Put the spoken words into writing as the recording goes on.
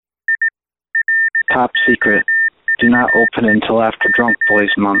Top secret. Do not open until after Drunk Boys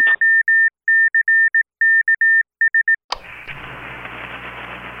Month.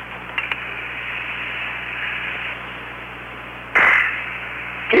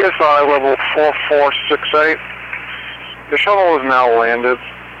 PSI level 4468. The shuttle is now landed.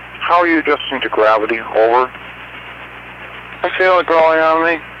 How are you adjusting to gravity? Over. I feel it growing on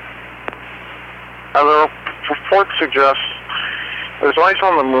me. As the report suggests, there's ice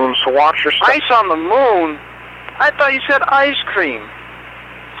on the moon, so watch your step. Ice on the moon? I thought you said ice cream.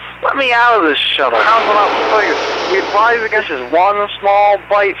 Let me out of this shuttle. How's what I'm We advise against this one small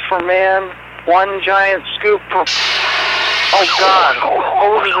bite for man, one giant scoop for... Oh God,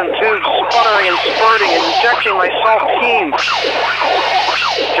 hoses and tubes sputtering and spurting and injecting my saltine.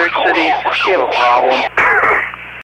 Dirt City, you have a problem.